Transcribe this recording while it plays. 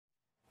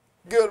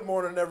Good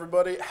morning,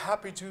 everybody.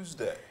 Happy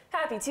Tuesday.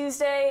 Happy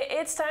Tuesday.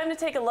 It's time to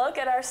take a look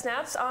at our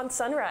snaps on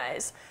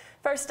sunrise.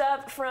 First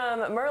up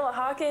from Merla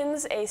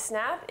Hawkins, a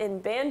snap in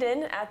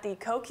Bandon at the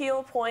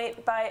Coquille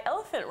Point by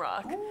Elephant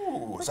Rock.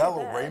 Ooh, is that a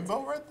little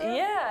rainbow right there?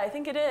 Yeah, I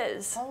think it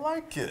is. I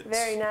like it.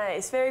 Very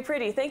nice, very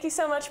pretty. Thank you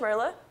so much,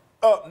 Merla.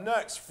 Up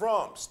next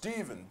from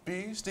Stephen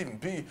B. Stephen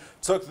B.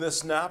 took this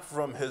snap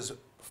from his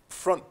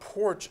front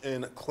porch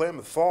in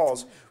Klamath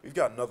Falls. We've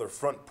got another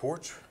front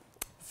porch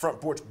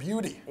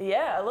beauty.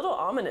 Yeah, a little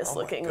ominous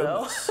looking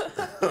though,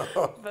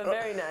 but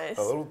very nice.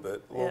 A little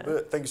bit.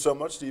 Thank you so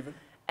much, Stephen.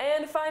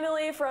 And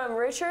finally, from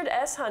Richard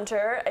S.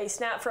 Hunter, a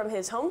snap from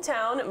his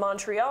hometown,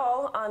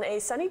 Montreal, on a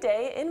sunny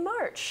day in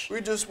March. We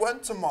just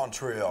went to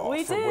Montreal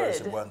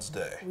for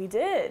Wednesday. We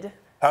did.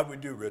 How'd we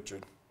do,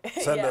 Richard?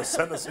 Send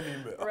us an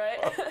email. Right.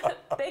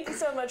 Thank you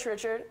so much,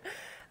 Richard.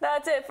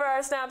 That's it for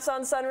our Snaps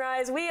on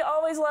Sunrise. We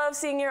always love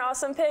seeing your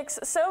awesome pics,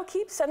 so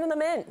keep sending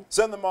them in.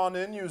 Send them on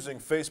in using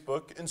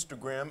Facebook,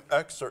 Instagram,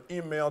 X, or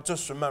email.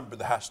 Just remember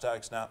the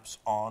hashtag Snaps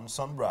on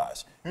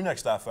Sunrise. Your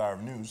next half hour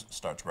of news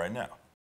starts right now.